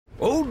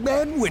Old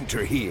Man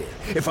Winter here.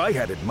 If I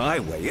had it my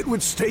way, it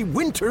would stay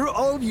winter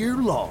all year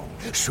long.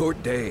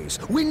 Short days,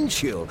 wind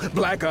chill,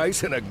 black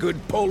ice, and a good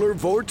polar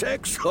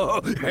vortex.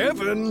 Oh,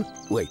 heaven.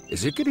 Wait,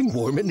 is it getting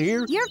warm in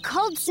here? Your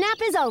cold snap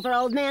is over,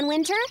 Old Man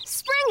Winter.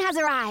 Spring has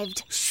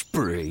arrived.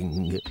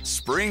 Spring.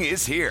 Spring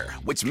is here,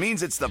 which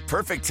means it's the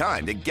perfect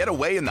time to get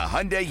away in the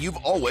Hyundai you've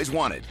always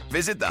wanted.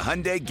 Visit the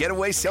Hyundai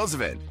Getaway Sales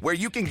Event, where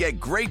you can get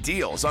great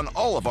deals on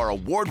all of our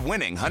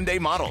award-winning Hyundai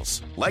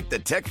models, like the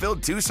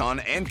tech-filled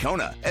Tucson and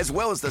Kona, as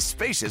well as the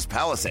spacious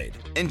Palisade.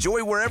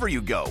 Enjoy wherever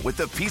you go with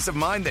the peace of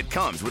mind that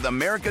comes with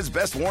America's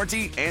best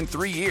warranty and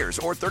 3 years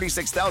or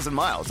 36,000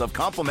 miles of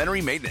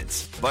complimentary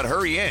maintenance. But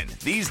hurry in,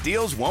 these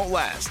deals won't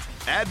last.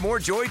 Add more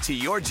joy to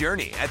your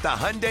journey at the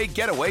Hyundai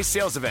Getaway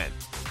Sales Event.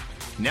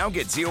 Now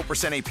get 0%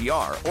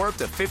 APR or up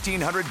to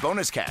 $1,500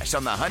 bonus cash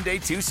on the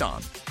Hyundai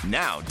Tucson.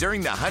 Now,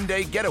 during the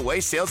Hyundai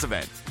Getaway Sales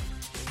Event.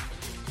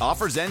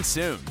 Offers end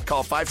soon.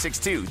 Call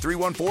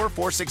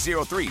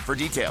 562-314-4603 for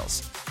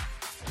details.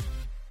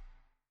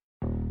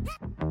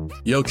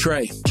 Yo,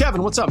 Trey.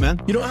 Kevin, what's up, man?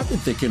 You know, I've been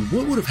thinking,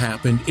 what would have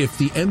happened if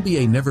the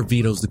NBA never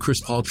vetoes the Chris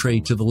Paul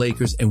trade to the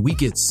Lakers and we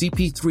get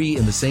CP3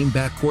 in the same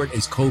backcourt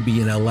as Kobe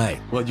in LA?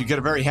 Well, you get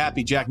a very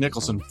happy Jack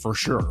Nicholson for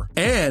sure.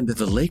 And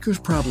the Lakers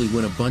probably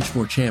win a bunch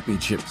more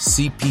championships.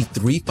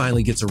 CP3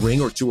 finally gets a ring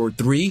or 2 or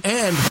 3,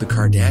 and the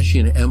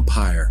Kardashian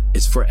empire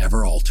is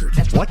forever altered.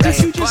 What did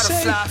you just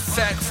say?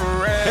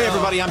 Hey,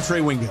 everybody, I'm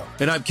Trey Wingo.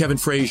 And I'm Kevin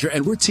Frazier,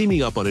 and we're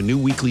teaming up on a new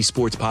weekly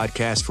sports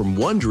podcast from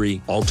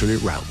Wondery,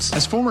 Alternate Routes.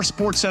 As former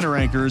Sports Center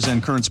anchors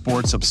and current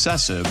sports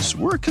obsessives,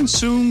 we're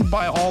consumed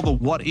by all the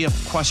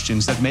what-if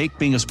questions that make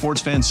being a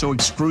sports fan so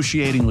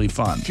excruciatingly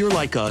fun. If you're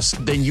like us,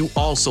 then you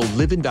also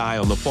live and die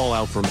on the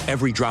fallout from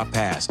every drop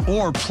pass.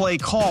 Or play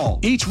call.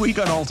 Each week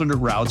on Alternate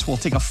Routes, we'll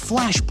take a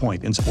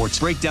flashpoint in sports,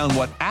 break down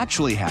what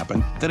actually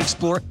happened, then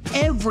explore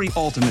every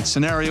alternate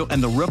scenario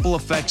and the ripple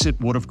effects it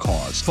would have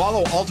caused.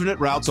 Follow Alternate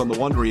Routes on the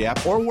Wondery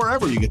app or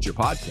wherever you get your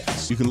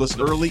podcasts. You can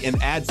listen early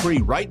and ad-free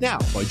right now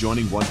by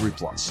joining Wondery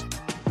Plus.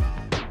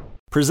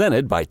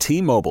 Presented by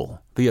T-Mobile,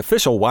 the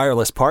official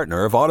wireless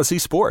partner of Odyssey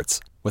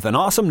Sports. With an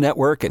awesome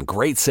network and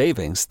great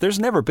savings, there's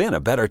never been a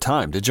better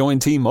time to join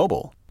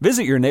T-Mobile.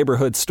 Visit your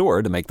neighborhood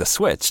store to make the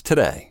switch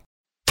today.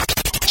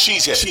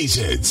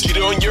 Cheeseheads. Get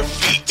on your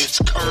feet. It's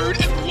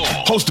Curd and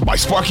Long. Hosted by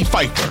Sparky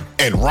Fifer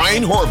and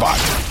Ryan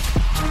Horvath.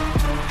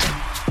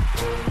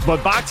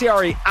 But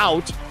Bakhtiari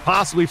out,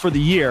 possibly for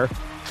the year.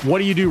 What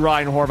do you do,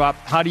 Ryan Horvath?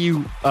 How do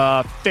you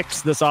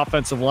fix this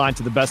offensive line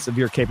to the best of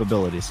your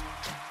capabilities?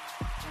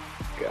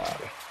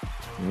 God,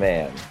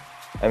 man.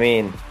 I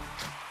mean,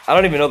 I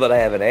don't even know that I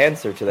have an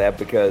answer to that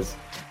because,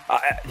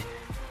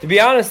 to be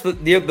honest,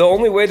 the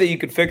only way that you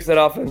could fix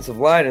that offensive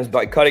line is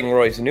by cutting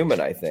Royce Newman,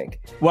 I think.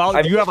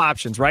 Well, you have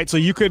options, right? So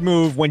you could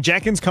move, when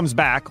Jenkins comes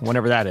back,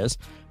 whenever that is,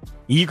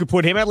 you could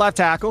put him at left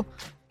tackle,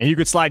 and you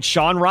could slide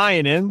Sean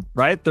Ryan in,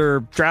 right?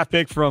 Their draft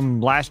pick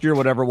from last year,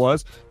 whatever it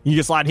was. You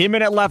could slide him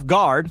in at left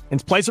guard in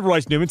place of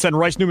Royce Newman, send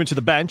Royce Newman to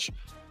the bench.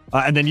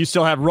 And then you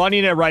still have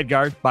Running at right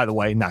guard, by the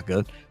way, not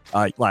good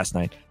last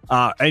night.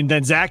 And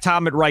then Zach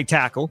Tom at right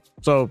tackle.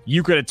 So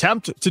you could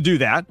attempt to do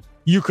that.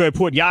 You could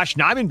put Yosh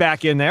Nijman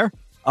back in there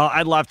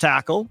at left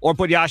tackle, or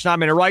put Yosh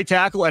Nijman at right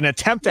tackle and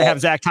attempt to have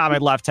Zach Tom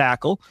at left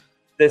tackle.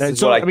 This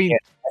is what I mean.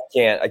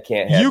 I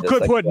can't have you this.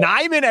 could put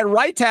Nijman at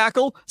right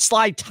tackle,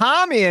 slide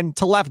Tom in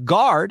to left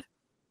guard,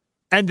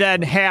 and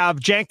then have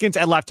Jenkins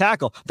at left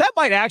tackle. That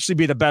might actually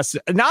be the best.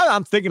 Now that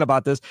I'm thinking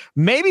about this,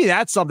 maybe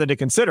that's something to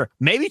consider.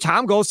 Maybe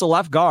Tom goes to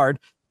left guard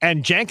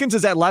and Jenkins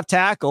is at left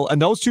tackle,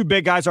 and those two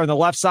big guys are on the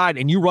left side,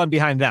 and you run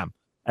behind them.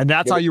 And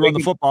that's how you run the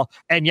football.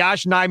 And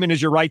Yosh Nijman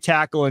is your right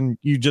tackle, and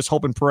you just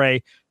hope and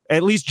pray.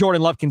 At least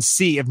Jordan Love can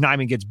see if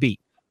Nijman gets beat.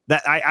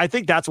 That I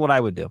think that's what I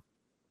would do.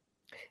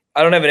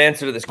 I don't have an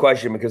answer to this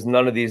question because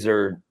none of these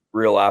are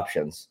real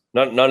options.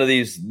 None of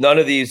this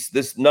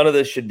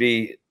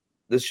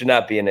should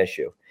not be an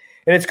issue.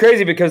 And it's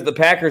crazy because the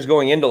Packers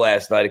going into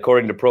last night,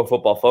 according to Pro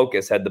Football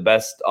Focus, had the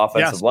best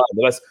offensive line,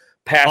 the best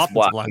pass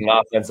blocking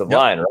offensive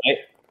line, right?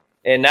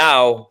 And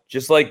now,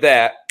 just like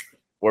that,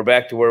 we're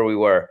back to where we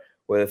were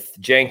with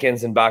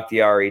Jenkins and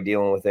Bakhtiari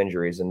dealing with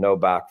injuries and no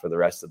Bach for the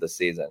rest of the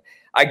season.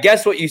 I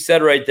guess what you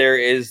said right there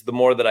is, the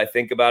more that I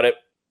think about it,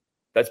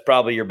 that's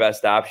probably your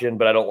best option,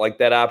 but I don't like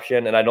that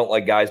option, and I don't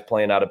like guys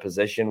playing out of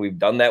position. We've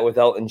done that with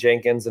Elton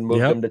Jenkins and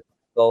moved him to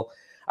tackle.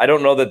 I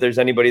don't know that there's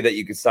anybody that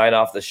you could sign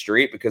off the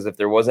street, because if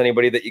there was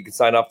anybody that you could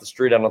sign off the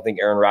street, I don't think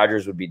Aaron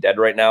Rodgers would be dead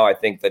right now. I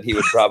think that he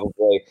would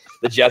probably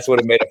 – the Jets would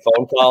have made a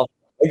phone call.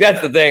 Like,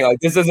 that's the thing. Like,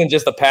 this isn't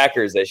just a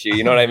Packers issue.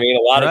 You know what I mean?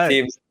 A lot of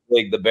teams,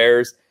 like the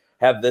Bears,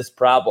 have this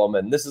problem,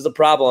 and this is a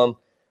problem.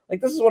 Like,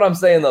 this is what I'm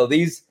saying, though.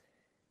 These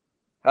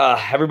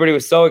everybody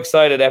was so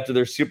excited after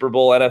their Super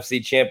Bowl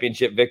NFC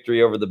Championship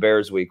victory over the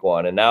Bears week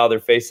 1, and now they're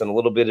facing a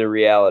little bit of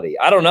reality.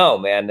 I don't know,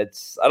 man.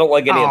 I don't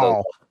like any of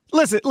those.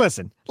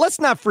 Listen. Let's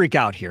not freak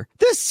out here.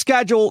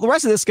 The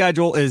rest of this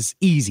schedule is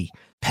easy.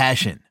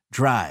 Passion,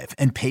 drive,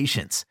 and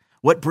patience.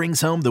 What brings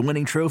home the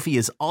winning trophy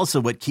is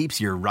also what keeps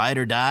your ride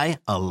or die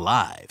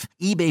alive.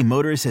 eBay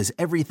Motors has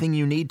everything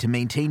you need to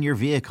maintain your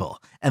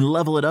vehicle and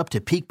level it up to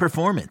peak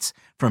performance,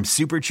 from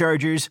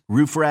superchargers,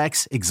 roof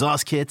racks,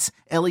 exhaust kits,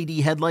 LED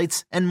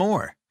headlights, and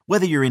more.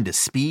 Whether you're into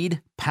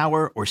speed,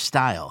 power, or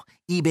style,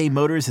 eBay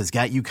Motors has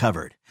got you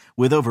covered.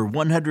 With over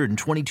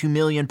 122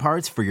 million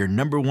parts for your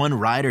number one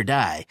ride or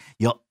die,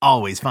 you'll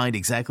always find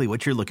exactly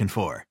what you're looking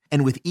for.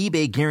 And with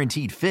eBay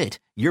Guaranteed Fit,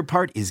 your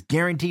part is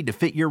guaranteed to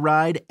fit your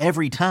ride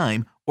every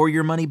time or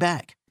your money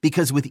back.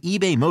 Because with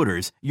eBay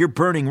Motors, you're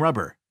burning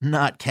rubber,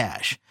 not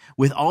cash.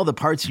 With all the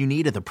parts you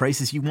need at the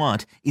prices you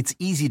want, it's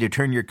easy to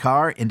turn your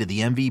car into the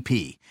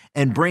MVP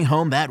and bring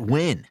home that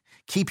win.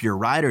 Keep your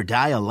ride or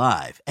die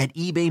alive at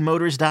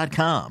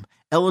ebaymotors.com.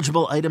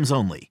 Eligible items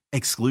only.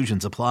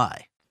 Exclusions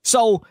apply.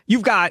 So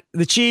you've got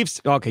the Chiefs.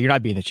 Okay, you're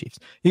not being the Chiefs.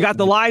 You got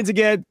the Lions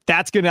again.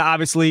 That's going to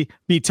obviously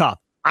be tough.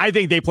 I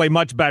think they play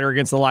much better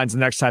against the Lions the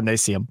next time they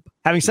see them.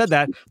 Having said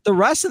that, the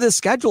rest of the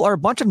schedule are a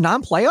bunch of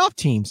non-playoff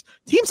teams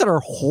that are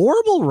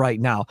horrible right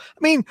now.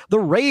 I mean, the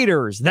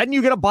Raiders, then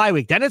you get a bye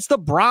week. Then it's the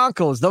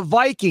Broncos, the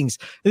Vikings.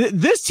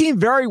 This team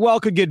very well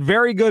could get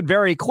very good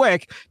very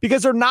quick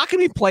because they're not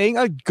going to be playing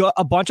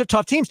a bunch of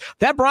tough teams.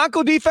 That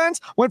Bronco defense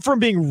went from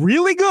being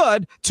really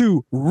good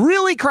to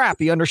really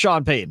crappy under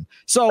Sean Payton.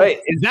 So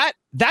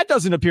that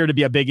doesn't appear to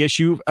be a big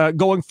issue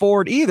going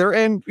forward either.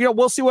 And,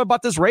 we'll see what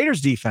about this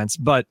Raiders defense.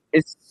 But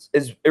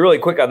it's really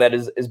quick on that.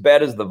 Is as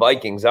bad as the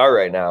Vikings are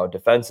right now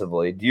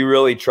defensively, do you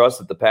really trust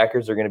that the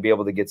Packers are going to be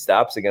able to get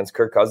stops against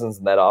Kirk Cousins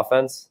in that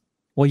offense?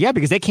 Well, yeah,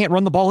 because they can't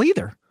run the ball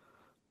either.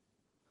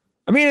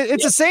 I mean,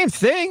 it's the same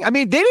thing. I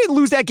mean, they didn't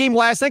lose that game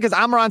last night because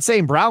Amon-Ra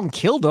St. Brown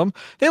killed them.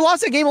 They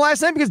lost that game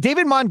last night because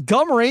David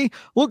Montgomery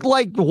looked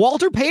like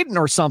Walter Payton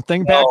or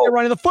something back there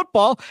running the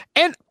football.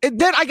 And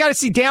then I got to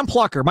see Dan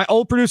Plucker, my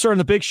old producer on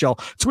The Big Show,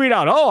 tweet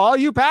out, all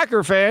you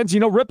Packer fans,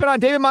 ripping on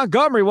David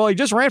Montgomery. Well, he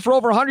just ran for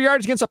over 100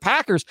 yards against the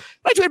Packers.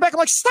 And I tweeted back, I'm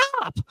like,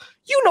 stop.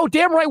 You know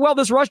damn right well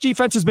this rush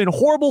defense has been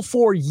horrible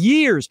for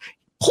years.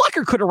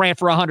 Plucker could have ran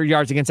for 100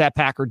 yards against that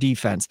Packer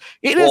defense.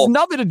 It has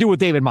nothing to do with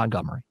David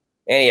Montgomery.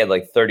 And he had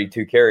like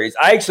 32 carries.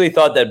 I actually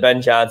thought that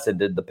Ben Johnson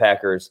did the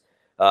Packers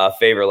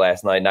favor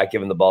last night, not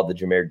giving the ball to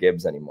Jahmyr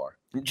Gibbs anymore.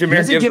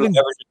 Jahmyr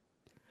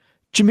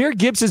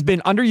Gibbs has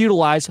been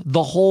underutilized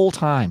the whole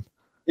time.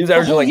 He was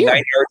averaging like 9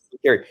 yards per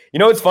carry. You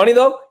know what's funny,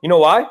 though? You know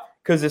why?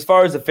 Because as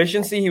far as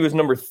efficiency, he was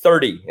number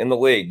 30 in the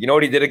league. You know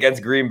what he did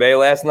against Green Bay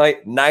last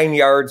night? 9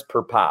 yards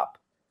per pop.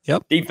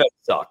 Yep. Defense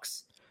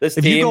sucks.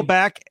 If you go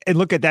back and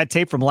look at that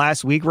tape from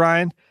last week,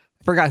 Ryan,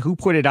 I forgot who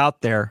put it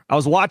out there. I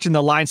was watching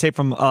the Lions tape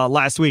from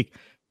last week.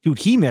 Dude,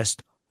 he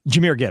missed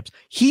Jahmyr Gibbs.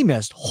 He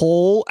missed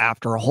hole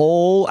after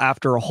hole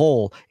after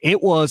hole.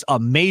 It was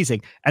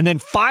amazing. And then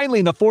finally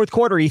in the fourth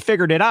quarter, he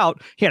figured it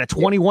out. He had a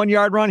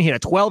 21-yard run. He had a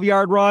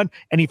 12-yard run,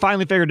 and he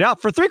finally figured it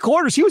out. For 3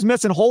 quarters, he was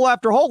missing hole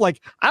after hole.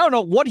 Like, I don't know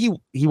what he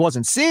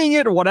wasn't seeing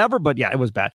it or whatever, but yeah, it was bad.